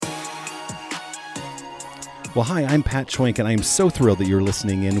Well, hi, I'm Pat Schwenk, and I am so thrilled that you're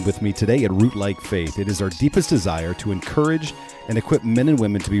listening in with me today at Root Like Faith. It is our deepest desire to encourage and equip men and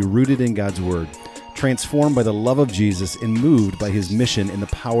women to be rooted in God's Word, transformed by the love of Jesus, and moved by His mission in the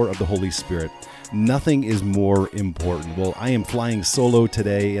power of the Holy Spirit. Nothing is more important. Well, I am flying solo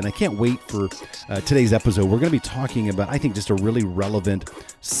today, and I can't wait for today's episode. We're going to be talking about, I think, just a really relevant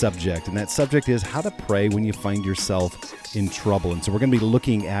subject, and that subject is how to pray when you find yourself in trouble. And so we're going to be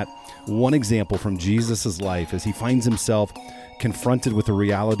looking at one example from Jesus' life as he finds himself confronted with the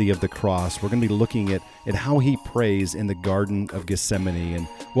reality of the cross. We're going to be looking at how he prays in the Garden of Gethsemane and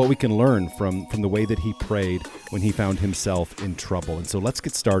what we can learn from the way that he prayed when he found himself in trouble. And so let's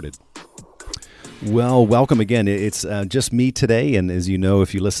get started. Well, welcome again. It's just me today, and as you know,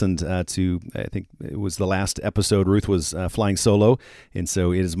 if you listened to, I think it was the last episode, Ruth was flying solo, and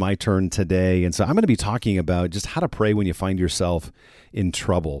so it is my turn today. And so I'm going to be talking about just how to pray when you find yourself in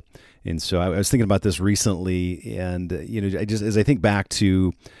trouble. And so I was thinking about this recently, and I just as I think back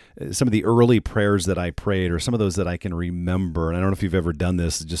to some of the early prayers that I prayed, or some of those that I can remember, and I don't know if you've ever done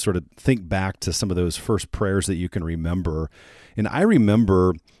this, just sort of think back to some of those first prayers that you can remember. And I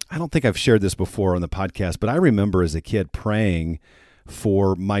remember, I don't think I've shared this before on the podcast, but I remember as a kid praying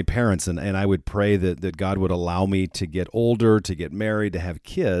for my parents, and I would pray that God would allow me to get older, to get married, to have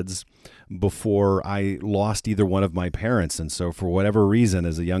kids before I lost either one of my parents. And so for whatever reason,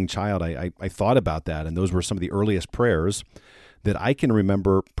 as a young child, I thought about that, and those were some of the earliest prayers that I can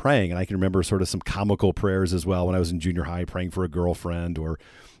remember praying. And I can remember sort of some comical prayers as well when I was in junior high, praying for a girlfriend, or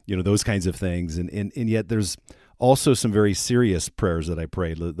those kinds of things. And yet there's also some very serious prayers that I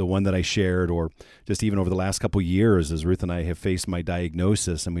prayed, the one that I shared, or just even over the last couple of years as Ruth and I have faced my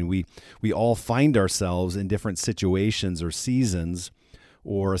diagnosis. I mean, we all find ourselves in different situations or seasons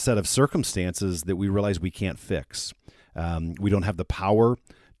or a set of circumstances that we realize we can't fix. We don't have the power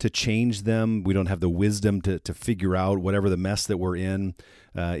to change them. We don't have the wisdom to figure out whatever the mess that we're in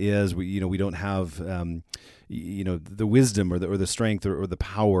is. We don't have the wisdom or the strength or the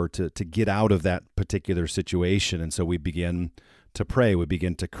power to get out of that particular situation. And so we begin to pray. We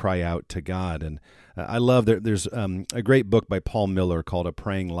begin to cry out to God. And I love that there's a great book by Paul Miller called A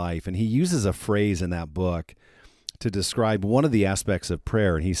Praying Life, and he uses a phrase in that book to describe one of the aspects of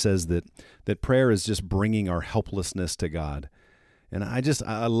prayer. And he says that prayer is just bringing our helplessness to God. And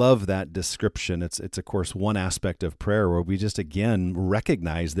I love that description. It's of course one aspect of prayer where we just again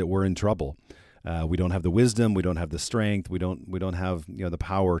recognize that we're in trouble. We don't have the wisdom, we don't have the strength, we don't have the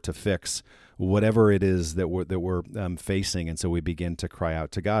power to fix whatever it is that we're facing, and so we begin to cry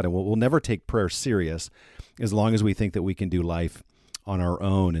out to God. And we'll never take prayer serious as long as we think that we can do life on our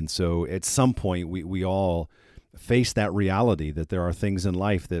own. And so at some point we all face that reality that there are things in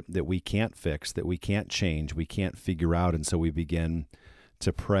life that we can't fix, that we can't change, we can't figure out, and so we begin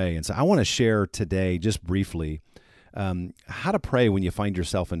to pray. And so I want to share today, just briefly, how to pray when you find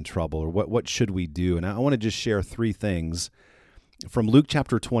yourself in trouble, or what should we do. And I want to just share three things from Luke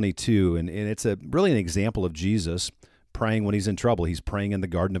chapter 22, and it's really an example of Jesus praying when he's in trouble. He's praying in the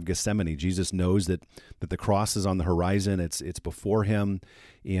Garden of Gethsemane. Jesus knows that the cross is on the horizon. It's before him,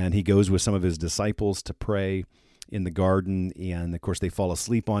 and he goes with some of his disciples to pray in the garden, and of course they fall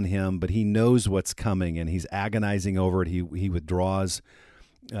asleep on him, but he knows what's coming, and he's agonizing over it. He withdraws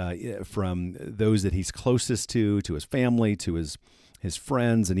from those that he's closest to his family, to his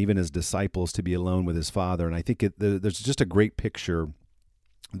friends, and even his disciples, to be alone with his Father. And I think there's just a great picture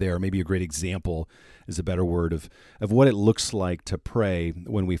there, maybe a great example is a better word, of what it looks like to pray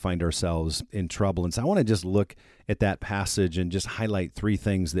when we find ourselves in trouble. And so I want to just look at that passage and just highlight three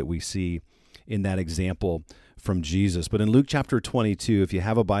things that we see in that example from Jesus. But in Luke chapter 22, if you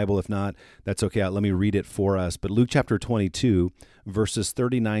have a Bible, if not, that's okay. Let me read it for us. But Luke chapter 22, verses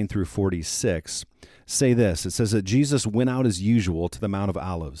 39 through 46, say this. It says that Jesus went out as usual to the Mount of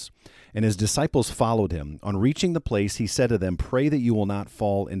Olives, and his disciples followed him. On reaching the place, he said to them, "Pray that you will not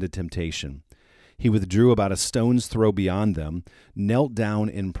fall into temptation." He withdrew about a stone's throw beyond them, knelt down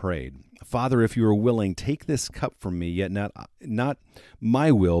and prayed, "Father, if you are willing, take this cup from me, yet not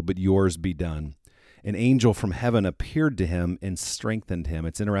my will, but yours be done." An angel from heaven appeared to him and strengthened him.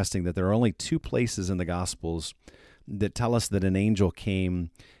 It's interesting that there are only two places in the Gospels that tell us that an angel came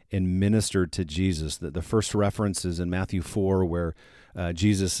and ministered to Jesus. The first reference is in Matthew 4, where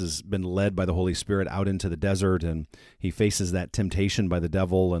Jesus has been led by the Holy Spirit out into the desert, and he faces that temptation by the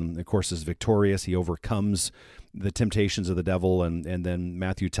devil, and of course is victorious. He overcomes the temptations of the devil, and then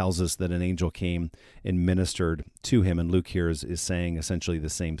Matthew tells us that an angel came and ministered to him. And Luke here is saying essentially the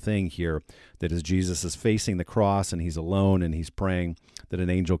same thing here, that as Jesus is facing the cross and he's alone and he's praying, that an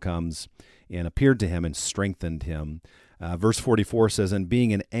angel comes and appeared to him and strengthened him. Verse 44 says, and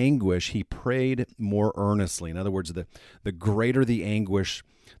being in anguish, he prayed more earnestly. In other words, the greater the anguish,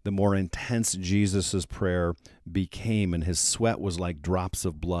 the more intense Jesus' prayer became, and his sweat was like drops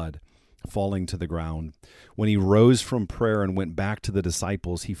of blood falling to the ground. When he rose from prayer and went back to the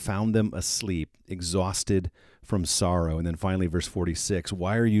disciples, he found them asleep, exhausted from sorrow. And then finally, verse 46,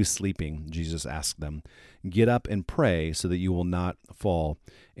 why are you sleeping? Jesus asked them. Get up and pray so that you will not fall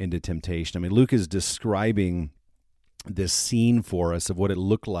into temptation. I mean, Luke is describing this scene for us of what it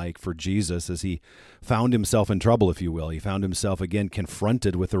looked like for Jesus as he found himself in trouble, if you will. He found himself again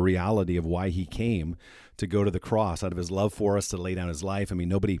confronted with the reality of why he came to go to the cross, out of his love for us, to lay down his life. I mean,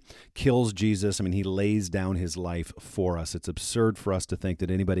 nobody kills Jesus. I mean, he lays down his life for us. It's absurd for us to think that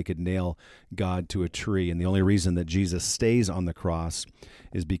anybody could nail God to a tree. And the only reason that Jesus stays on the cross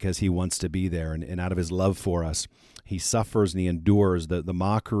is because he wants to be there. And out of his love for us, he suffers and he endures the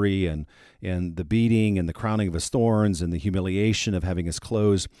mockery and the beating and the crowning of his thorns and the humiliation of having his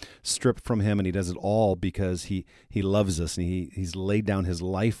clothes stripped from him. And he does it all because he loves us, and he's laid down his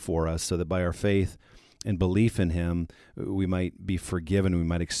life for us so that by our faith and belief in him, we might be forgiven, we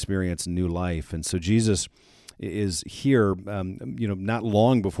might experience new life. And so Jesus is here, not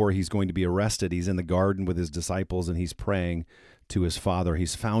long before he's going to be arrested. He's in the garden with his disciples, and he's praying to his Father.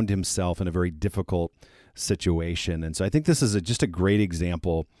 He's found himself in a very difficult situation. And so I think this is just a great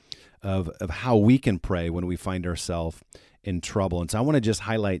example of how we can pray when we find ourselves in trouble. And so I want to just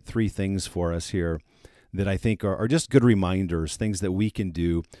highlight three things for us here that I think are just good reminders, things that we can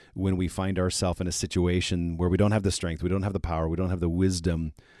do when we find ourselves in a situation where we don't have the strength, we don't have the power, we don't have the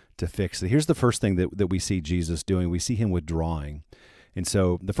wisdom to fix it. Here's the first thing that we see Jesus doing. We see him withdrawing. And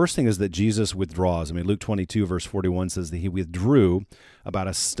so the first thing is that Jesus withdraws. I mean, Luke 22, verse 41 says that he withdrew about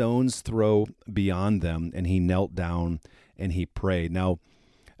a stone's throw beyond them, and he knelt down and he prayed. Now,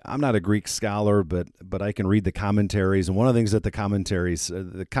 I'm not a Greek scholar, but I can read the commentaries, and one of the things that the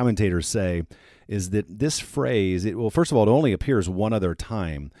commentators say is that this phrase, first of all, it only appears one other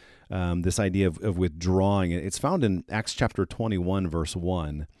time. This idea of withdrawing, it's found in Acts chapter 21, verse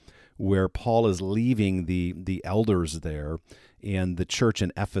 1, where Paul is leaving the elders there and the church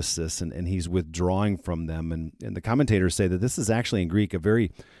in Ephesus, and he's withdrawing from them. And the commentators say that this is actually in Greek a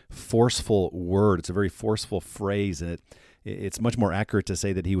very forceful word. It's a very forceful phrase, and it's much more accurate to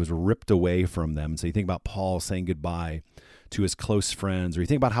say that he was ripped away from them. So you think about Paul saying goodbye to his close friends, or you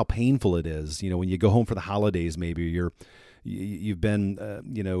think about how painful it is, when you go home for the holidays, maybe you've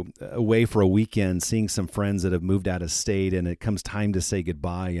been away for a weekend, seeing some friends that have moved out of state, and it comes time to say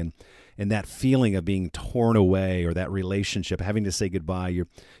goodbye, and that feeling of being torn away, or that relationship, having to say goodbye,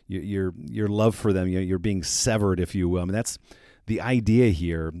 your love for them, you're being severed, if you will. I mean, that's the idea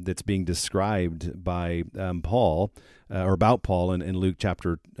here that's being described by Paul, or about Paul in Luke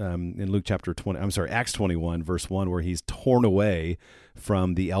chapter 20. I'm sorry, Acts 21, verse 1, where he's torn away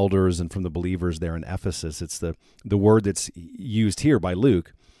from the elders and from the believers there in Ephesus. It's the word that's used here by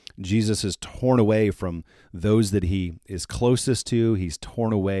Luke. Jesus is torn away from those that he is closest to. He's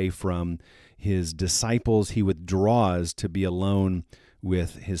torn away from his disciples. He withdraws to be alone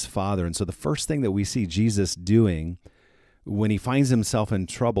with his Father. And so the first thing that we see Jesus doing when he finds himself in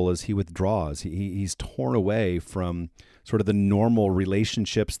trouble is he withdraws. He's torn away from sort of the normal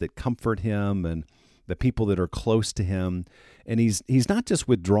relationships that comfort him and the people that are close to him. And he's not just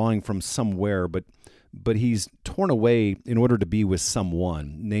withdrawing from somewhere, but he's torn away in order to be with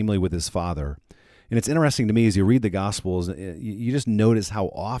someone, namely with his Father. And it's interesting to me as you read the Gospels, you just notice how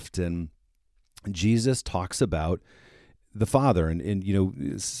often Jesus talks about the Father. And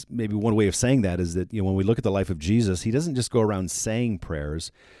maybe one way of saying that is that, when we look at the life of Jesus, he doesn't just go around saying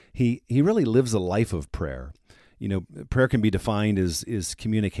prayers. He really lives a life of prayer. Prayer can be defined as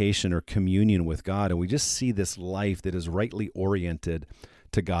communication or communion with God. And we just see this life that is rightly oriented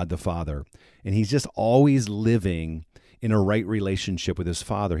to God the Father. And he's just always living in a right relationship with his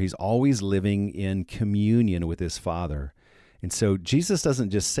Father. He's always living in communion with his Father. And so Jesus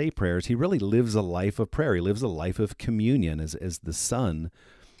doesn't just say prayers, he really lives a life of prayer. He lives a life of communion as the Son,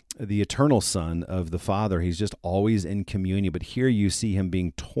 the eternal Son of the Father. He's just always in communion. But here you see him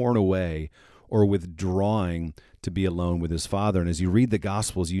being torn away or withdrawing to be alone with his Father. And as you read the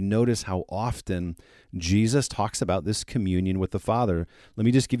Gospels, you notice how often Jesus talks about this communion with the Father. Let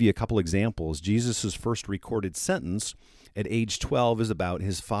me just give you a couple examples. Jesus' first recorded sentence at age 12 is about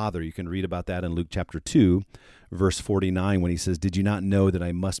his Father. You can read about that in Luke chapter 2, verse 49, when he says, "Did you not know that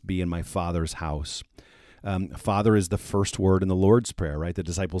I must be in my Father's house?" Father is the first word in the Lord's Prayer, right? The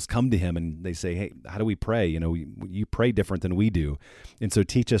disciples come to him and they say, "Hey, how do we pray? You pray different than we do. And so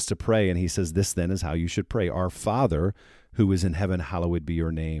teach us to pray." And he says, "This then is how you should pray. Our Father who is in heaven, hallowed be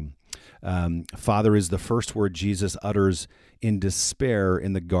your name." Father is the first word Jesus utters in despair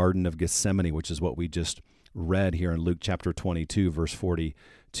in the Garden of Gethsemane, which is what we just read here in Luke chapter 22, verse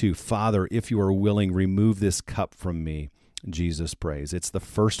 42. Father, if you are willing, remove this cup from me, Jesus prays. It's the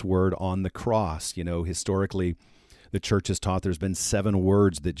first word on the cross. Historically, the church has taught there's been 7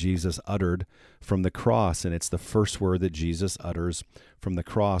 words that Jesus uttered from the cross, and it's the first word that Jesus utters from the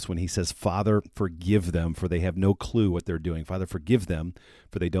cross when he says, Father, forgive them, for they have no clue what they're doing. Father, forgive them,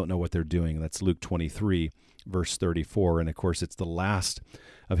 for they don't know what they're doing. That's Luke 23, verse 34. And of course, it's the last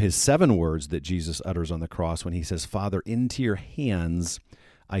of his 7 words that Jesus utters on the cross when he says, Father, into your hands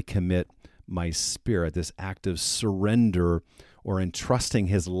I commit my spirit. This act of surrender or entrusting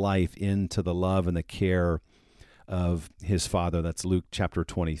his life into the love and the care of his Father. That's Luke chapter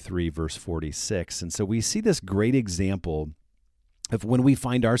 23, verse 46. And so we see this great example of when we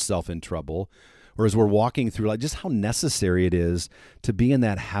find ourselves in trouble, or as we're walking through life, just how necessary it is to be in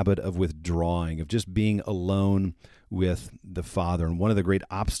that habit of withdrawing, of just being alone with the Father. And one of the great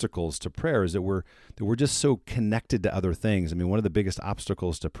obstacles to prayer is that we're just so connected to other things. I mean, one of the biggest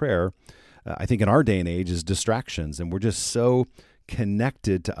obstacles to prayer, I think in our day and age, is distractions. And we're just so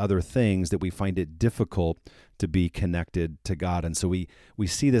connected to other things that we find it difficult to be connected to God. And so we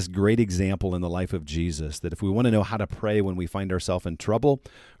see this great example in the life of Jesus, that if we want to know how to pray when we find ourselves in trouble,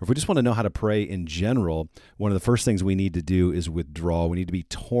 or if we just want to know how to pray in general, one of the first things we need to do is withdraw. We need to be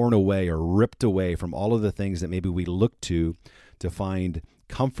torn away or ripped away from all of the things that maybe we look to find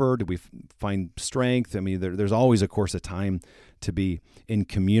comfort, we find strength. I mean, there's always, of course, a time to be in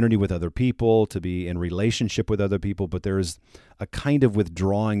community with other people, to be in relationship with other people, but there is a kind of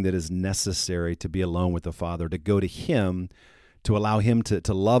withdrawing that is necessary to be alone with the Father, to go to him, to allow him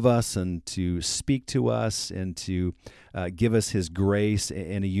to love us and to speak to us and to give us his grace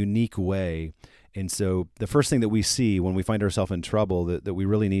in a unique way. And so the first thing that we see when we find ourselves in trouble that we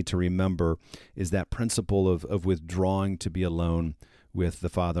really need to remember is that principle of withdrawing to be alone with the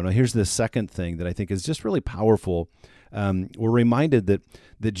Father. Now, here's the second thing that I think is just really powerful. We're reminded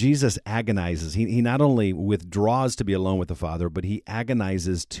that Jesus agonizes. He not only withdraws to be alone with the Father, but he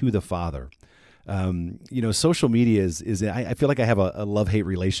agonizes to the Father. Social media is I feel like I have a love-hate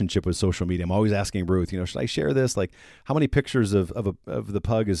relationship with social media. I'm always asking Ruth, should I share this? Like, how many pictures of the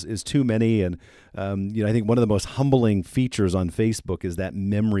pug is too many? And, I think one of the most humbling features on Facebook is that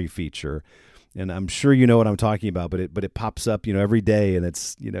memory feature. And I'm sure you know what I'm talking about, but it pops up, every day, and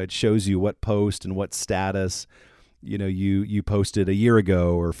it's, it shows you what post and what status, you posted a year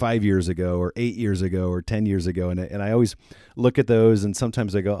ago or 5 years ago or 8 years ago or 10 years ago. And I always look at those, and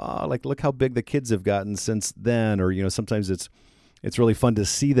sometimes I go, look how big the kids have gotten since then. Or, sometimes it's really fun to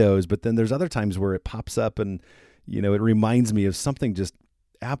see those, but then there's other times where it pops up and, it reminds me of something just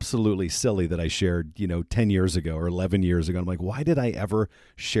absolutely silly that I shared, 10 years ago or 11 years ago. I'm like, why did I ever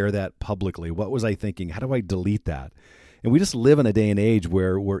share that publicly? What was I thinking? How do I delete that? And we just live in a day and age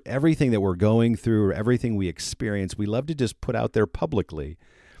where everything that we're going through or everything we experience, we love to just put out there publicly.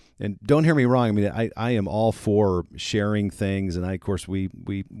 And don't hear me wrong. I mean, I am all for sharing things, and of course, we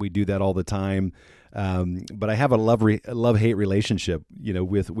do that all the time. But I have a love-hate relationship,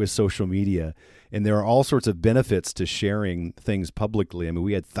 with social media, and there are all sorts of benefits to sharing things publicly. I mean,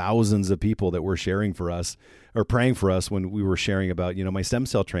 we had thousands of people that were sharing for us or praying for us when we were sharing about, my stem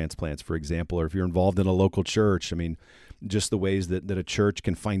cell transplants, for example, or if you're involved in a local church. I mean, just the ways that a church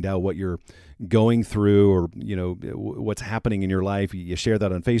can find out what you're going through or, what's happening in your life. You share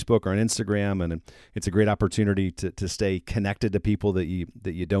that on Facebook or on Instagram, and it's a great opportunity to stay connected to people that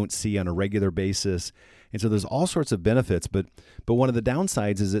you don't see on a regular basis. And so there's all sorts of benefits, but one of the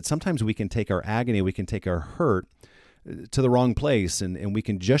downsides is that sometimes we can take our agony, we can take our hurt to the wrong place, and we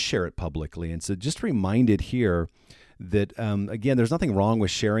can just share it publicly. And so just reminded here that, again, there's nothing wrong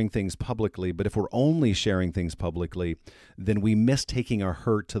with sharing things publicly, but if we're only sharing things publicly, then we miss taking our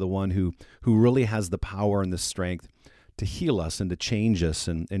hurt to the one who really has the power and the strength to heal us and to change us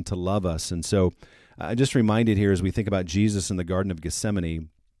and to love us. And so I just reminded here, as we think about Jesus in the Garden of Gethsemane,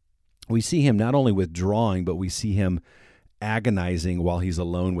 we see him not only withdrawing, but we see him agonizing while he's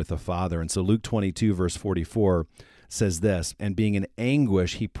alone with the Father. And so Luke 22, verse 44 says this, "And being in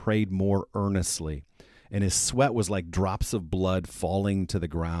anguish, he prayed more earnestly, and his sweat was like drops of blood falling to the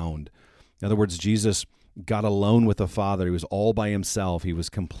ground." In other words, Jesus got alone with the Father. He was all by himself. He was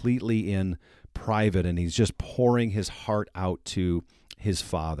completely in private, and he's just pouring his heart out to his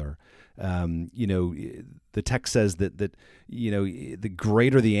Father. The text says that the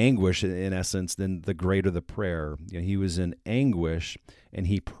greater the anguish, in essence, then the greater the prayer. He was in anguish, and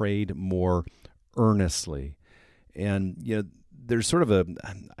he prayed more earnestly. And there's sort of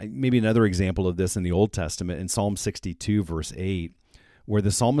maybe another example of this in the Old Testament in Psalm 62, verse 8, where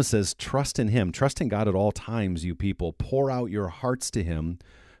the psalmist says, trust in him, trust in God at all times, you people. Pour out your hearts to him,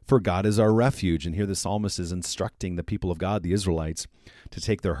 for God is our refuge. And here the psalmist is instructing the people of God, the Israelites, to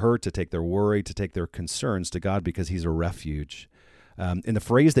take their hurt, to take their worry, to take their concerns to God because he's a refuge. And the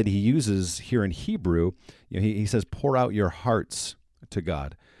phrase that he uses here in Hebrew, he says, pour out your hearts to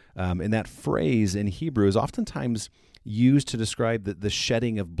God. And that phrase in Hebrew is oftentimes used to describe the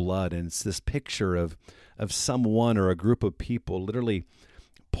shedding of blood. And it's this picture of someone or a group of people literally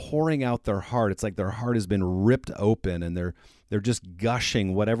pouring out their heart. It's like their heart has been ripped open and they're just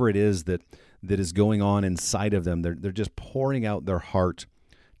gushing whatever it is that is going on inside of them. They're just pouring out their heart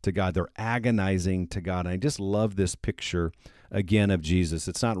to God. They're agonizing to God. And I just love this picture again of Jesus.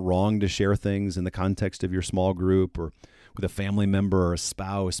 It's not wrong to share things in the context of your small group or with a family member or a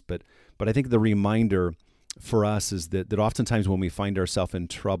spouse, but I think the reminder for us is that oftentimes when we find ourselves in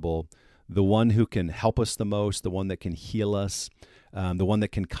trouble, the one who can help us the most, the one that can heal us, the one that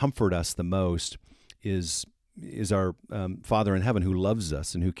can comfort us the most is our Father in heaven, who loves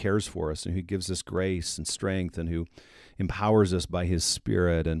us and who cares for us and who gives us grace and strength and who empowers us by his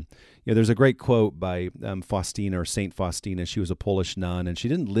Spirit. And there's a great quote by Faustina, or Saint Faustina. She was a Polish nun, and she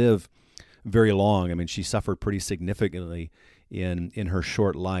didn't live very long. I mean, she suffered pretty significantly in her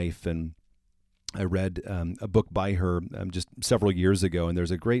short life. And I read a book by her just several years ago, and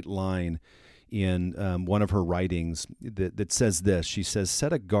there's a great line in one of her writings that says this. She says,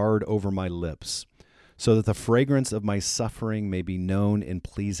 "Set a guard over my lips, so that the fragrance of my suffering may be known and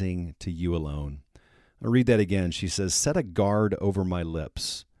pleasing to you alone." I'll read that again. She says, "Set a guard over my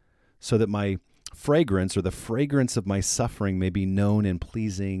lips, so that my fragrance, or the fragrance of my suffering, may be known and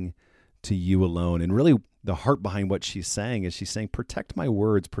pleasing to you alone." And really, the heart behind what she's saying is protect my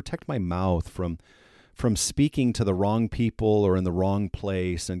words, protect my mouth from speaking to the wrong people or in the wrong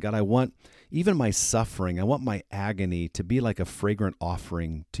place. And God, I want even my suffering, I want my agony to be like a fragrant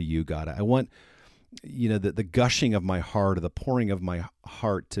offering to you, God. I want, the gushing of my heart, or the pouring of my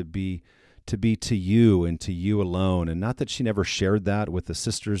heart to be to you and to you alone. And not that she never shared that with the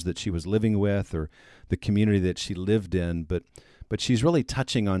sisters that she was living with or the community that she lived in, but she's really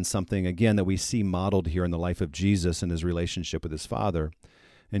touching on something, again, that we see modeled here in the life of Jesus and his relationship with his Father.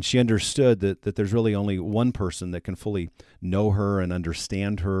 And she understood that there's really only one person that can fully know her and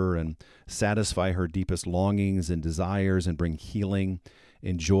understand her and satisfy her deepest longings and desires and bring healing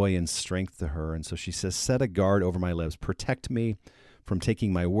and joy and strength to her. And so she says, set a guard over my lips, protect me from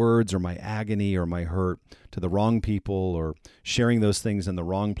taking my words or my agony or my hurt to the wrong people or sharing those things in the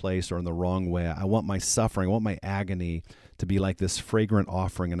wrong place or in the wrong way. I want my suffering, I want my agony to be like this fragrant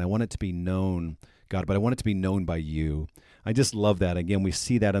offering, and I want it to be known, God, but I want it to be known by you. I just love that. Again, we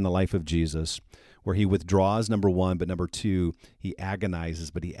see that in the life of Jesus, where he withdraws, number one, but number two, he agonizes,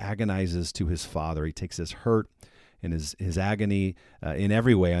 but he agonizes to his Father. He takes his hurt and his agony in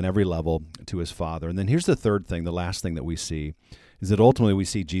every way, on every level, to his Father. And then here's the third thing, the last thing that we see, is that ultimately we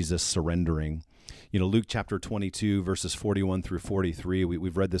see Jesus surrendering. Luke chapter 22, verses 41 through 43,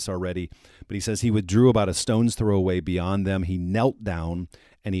 we've read this already, but he says, he withdrew about a stone's throw away beyond them. He knelt down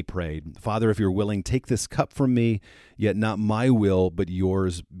and he prayed, Father, if you're willing, take this cup from me, yet not my will, but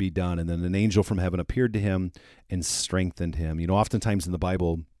yours be done. And then an angel from heaven appeared to him and strengthened him. Oftentimes in the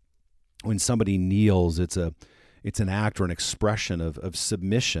Bible, when somebody kneels, it's an act or an expression of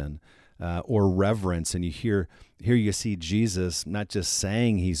submission or reverence. And here you see Jesus not just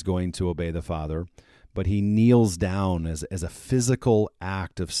saying he's going to obey the Father, but he kneels down as a physical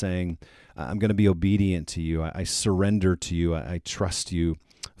act of saying, I'm going to be obedient to you. I surrender to you. I trust you,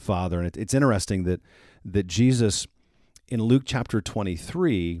 Father. And it's interesting that Jesus, in Luke chapter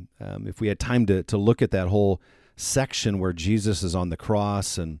 23, if we had time to look at that whole section where Jesus is on the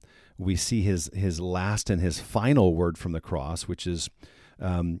cross and we see his last and his final word from the cross, which is,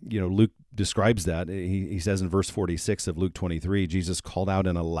 Luke describes that. He says in verse 46 of Luke 23, Jesus called out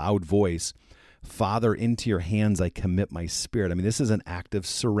in a loud voice, Father, into your hands I commit my spirit. I mean, this is an act of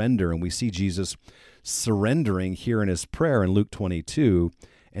surrender, and we see Jesus surrendering here in his prayer in Luke 22,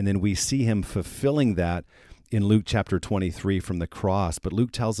 and then we see him fulfilling that in Luke chapter 23 from the cross. But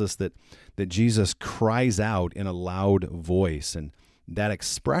Luke tells us that Jesus cries out in a loud voice, and that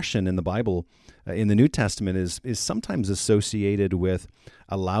expression in the Bible, in the New Testament, is sometimes associated with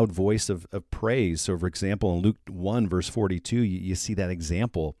a loud voice of praise. So, for example, in Luke 1, verse 42, you see that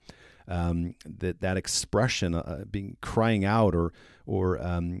example, that expression, being crying out or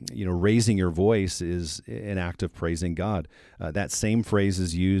raising your voice is an act of praising God. That same phrase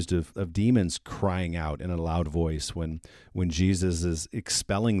is used of demons crying out in a loud voice when Jesus is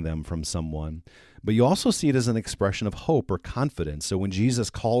expelling them from someone. But you also see it as an expression of hope or confidence. So when Jesus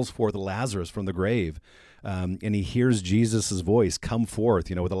calls forth Lazarus from the grave, and he hears Jesus' voice come forth,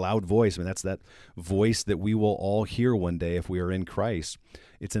 with a loud voice. I mean, that's that voice that we will all hear one day if we are in Christ.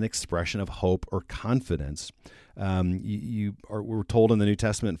 It's an expression of hope or confidence. We're told in the New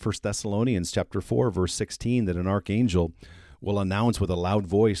Testament, 1 Thessalonians chapter 4, verse 16, that an archangel will announce with a loud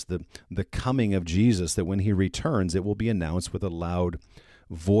voice the coming of Jesus, that when he returns, it will be announced with a loud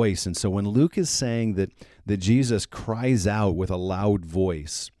voice. And so when Luke is saying that Jesus cries out with a loud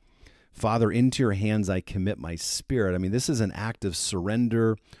voice, Father, into your hands I commit my spirit. I mean, this is an act of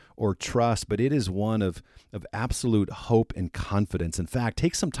surrender or trust, but it is one of absolute hope and confidence. In fact,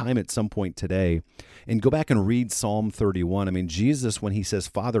 take some time at some point today and go back and read Psalm 31. I mean, Jesus, when he says,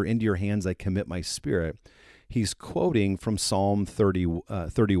 Father, into your hands I commit my spirit, he's quoting from Psalm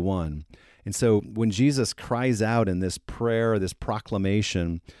 31. And so when Jesus cries out in this prayer, this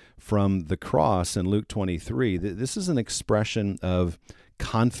proclamation from the cross in Luke 23, this is an expression of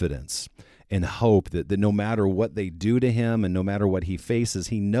confidence and hope that no matter what they do to him and no matter what he faces,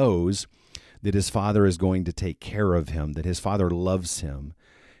 he knows that his Father is going to take care of him, that his Father loves him.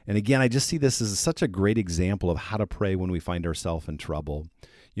 And again, I just see this as such a great example of how to pray when we find ourselves in trouble.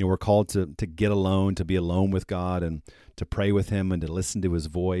 We're called to get alone, to be alone with God and to pray with him and to listen to his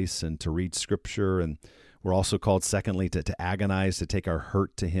voice and to read scripture. And we're also called, secondly, to agonize, to take our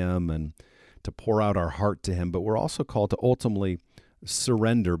hurt to him and to pour out our heart to him. But we're also called to ultimately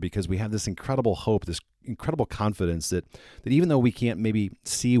surrender, because we have this incredible hope, this incredible confidence that even though we can't maybe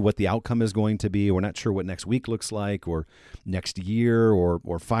see what the outcome is going to be, we're not sure what next week looks like or next year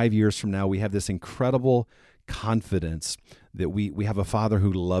or 5 years from now, we have this incredible confidence that we have a Father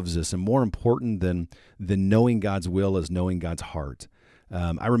who loves us. And more important than knowing God's will is knowing God's heart.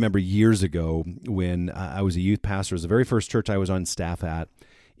 I remember years ago when I was a youth pastor. It was the very first church I was on staff at.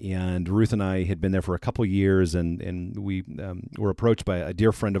 And Ruth and I had been there for a couple years, and we were approached by a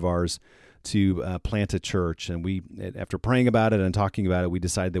dear friend of ours to plant a church. And we, after praying about it and talking about it, we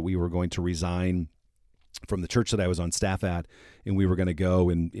decided that we were going to resign from the church that I was on staff at, and we were going to go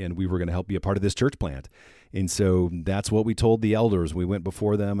and we were going to help be a part of this church plant. And so that's what we told the elders. We went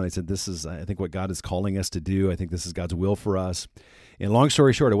before them, and I said, this is, I think, what God is calling us to do. I think this is God's will for us. And long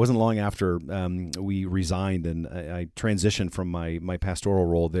story short, it wasn't long after we resigned and I transitioned from my pastoral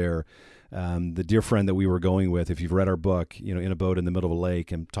role there. The dear friend that we were going with, if you've read our book, In a Boat in the Middle of a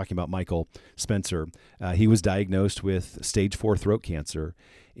Lake, I'm talking about Michael Spencer, he was diagnosed with stage 4 throat cancer.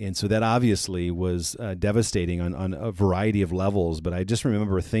 And so that obviously was devastating on a variety of levels. But I just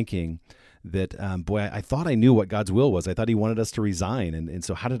remember thinking that, I thought I knew what God's will was. I thought he wanted us to resign. And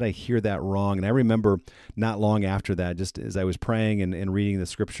so how did I hear that wrong? And I remember not long after that, just as I was praying and reading the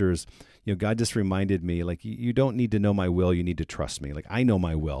scriptures, God just reminded me, like, you don't need to know my will. You need to trust me. Like, I know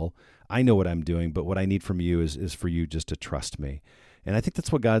my will. I know what I'm doing, but what I need from you is for you just to trust me. And I think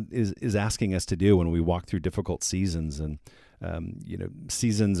that's what God is asking us to do when we walk through difficult seasons and,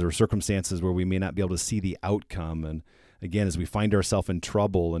 seasons or circumstances where we may not be able to see the outcome. And again, as we find ourselves in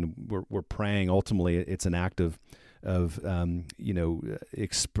trouble and we're praying, ultimately it's an act of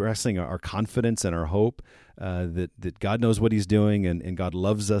expressing our confidence and our hope that God knows what he's doing and God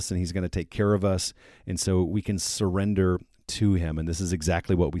loves us and he's going to take care of us. And so we can surrender to him. And this is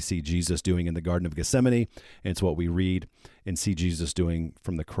exactly what we see Jesus doing in the Garden of Gethsemane. And it's what we read and see Jesus doing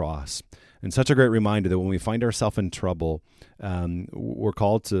from the cross. And such a great reminder that when we find ourselves in trouble, we're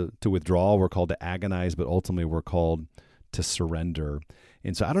called to withdraw, we're called to agonize, but ultimately we're called to surrender.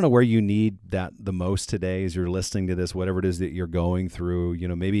 And so I don't know where you need that the most today as you're listening to this, whatever it is that you're going through.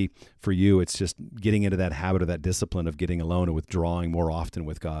 Maybe for you, it's just getting into that habit or that discipline of getting alone and withdrawing more often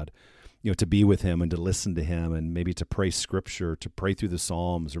with God, to be with him and to listen to him and maybe to pray scripture, to pray through the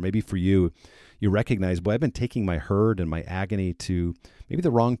Psalms. Or maybe for you, you recognize, I've been taking my hurt and my agony to maybe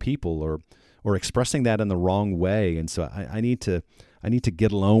the wrong people or expressing that in the wrong way. And so I need to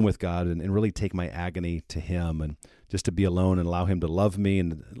get alone with God and really take my agony to him and just to be alone and allow him to love me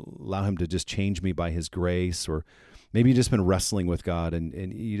and allow him to just change me by his grace. Or maybe you've just been wrestling with God and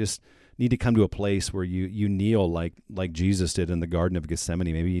you just need to come to a place where you kneel like Jesus did in the Garden of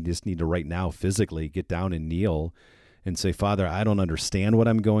Gethsemane. Maybe you just need to right now physically get down and kneel and say, Father, I don't understand what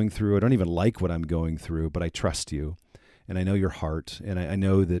I'm going through. I don't even like what I'm going through, but I trust you. And I know your heart, and I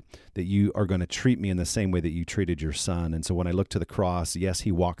know that you are going to treat me in the same way that you treated your son. And so when I look to the cross, yes,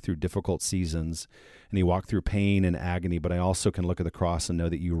 he walked through difficult seasons, and he walked through pain and agony, but I also can look at the cross and know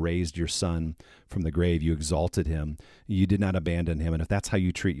that you raised your son from the grave. You exalted him. You did not abandon him. And if that's how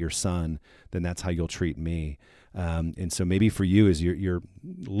you treat your son, then that's how you'll treat me. And so maybe for you, as you're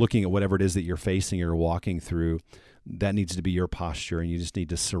looking at whatever it is that you're facing or walking through, that needs to be your posture, and you just need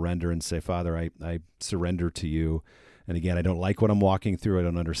to surrender and say, Father, I surrender to you. And again, I don't like what I'm walking through. I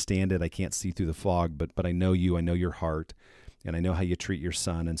don't understand it. I can't see through the fog, but I know you. I know your heart. And I know how you treat your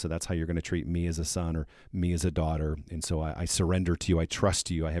son, and so that's how you're going to treat me as a son or me as a daughter. And so I surrender to you. I trust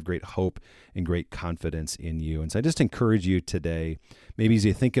you. I have great hope and great confidence in you. And so I just encourage you today, maybe as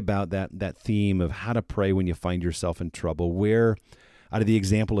you think about that theme of how to pray when you find yourself in trouble, where out of the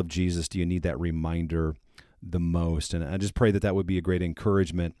example of Jesus do you need that reminder the most? And I just pray that would be a great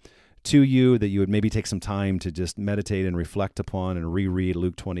encouragement to you, that you would maybe take some time to just meditate and reflect upon and reread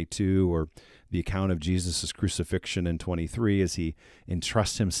Luke 22 or the account of Jesus' crucifixion in 23 as he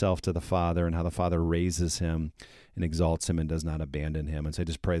entrusts himself to the Father and how the Father raises him and exalts him and does not abandon him. And so I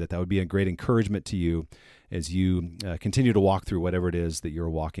just pray that would be a great encouragement to you as you continue to walk through whatever it is that you're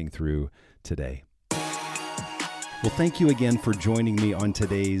walking through today. Well, thank you again for joining me on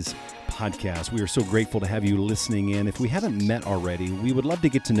today's podcast. We are so grateful to have you listening in. If we haven't met already, we would love to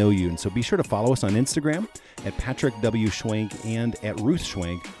get to know you. And so be sure to follow us on Instagram at Patrick W. Schwenk and at Ruth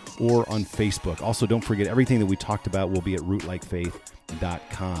Schwenk, or on Facebook. Also, don't forget, everything that we talked about will be at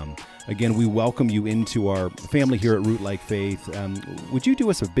rootlikefaith.com. Again, we welcome you into our family here at Root Like Faith. Would you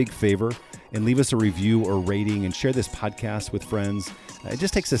do us a big favor and leave us a review or rating and share this podcast with friends? It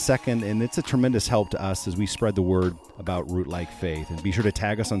just takes a second, and it's a tremendous help to us as we spread the word about Root Like Faith. And be sure to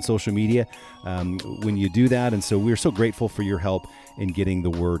tag us on social media when you do that. And so we're so grateful for your help in getting the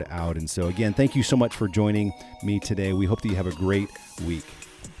word out. And so again, thank you so much for joining me today. We hope that you have a great week.